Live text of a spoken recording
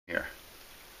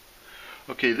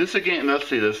Okay, this again, let's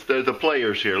see this. There's the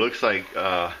players here. Looks like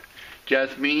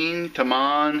Jasmine,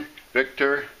 Taman,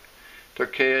 Victor,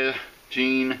 Turkey,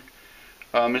 Jean,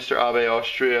 Mr. Abe,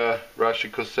 Austria,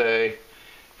 Rischard,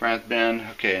 France, Ben.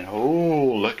 Okay, and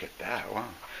oh, look at that. Wow.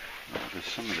 There's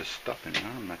some of this stuff in there.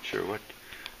 I'm not sure what.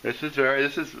 This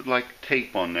is like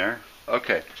tape on there.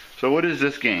 Okay, so what is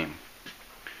this game?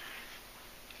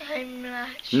 I'm not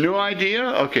sure. No idea?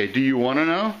 Okay, do you want to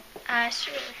know?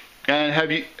 Sure. And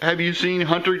have you seen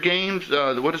Hunter Games?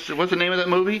 What's the name of that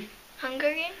movie?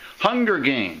 Hunger Games? Hunger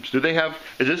Games. Do they have?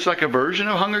 Is this like a version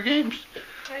of Hunger Games?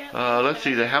 Let's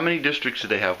see. How many districts do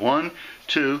they have? 1,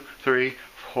 2, 3,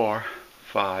 4,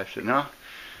 5. So, no,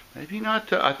 maybe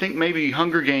not. I think maybe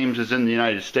Hunger Games is in the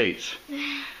United States.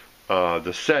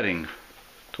 The setting,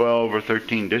 12 or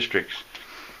 13 districts.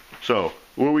 So,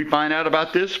 will we find out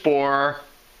about this for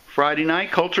Friday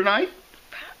night, Culture Night?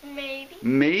 Maybe.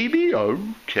 Maybe?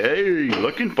 Okay.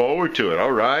 Looking forward to it.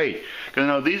 All right. Because, you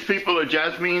know, these people are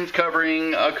Jasmine's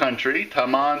covering a country.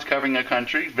 Taman's covering a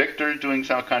country. Victor's doing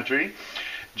some country.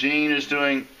 Jean is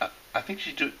doing, I think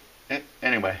she's doing,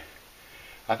 anyway.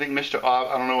 I think Mr. Ob,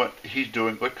 I don't know what he's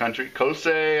doing. What country?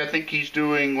 Kosei, I think he's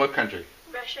doing what country?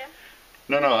 Russia.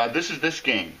 No, this is this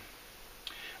game.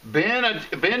 Ben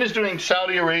is doing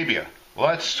Saudi Arabia.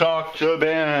 Let's talk to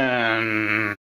Ben.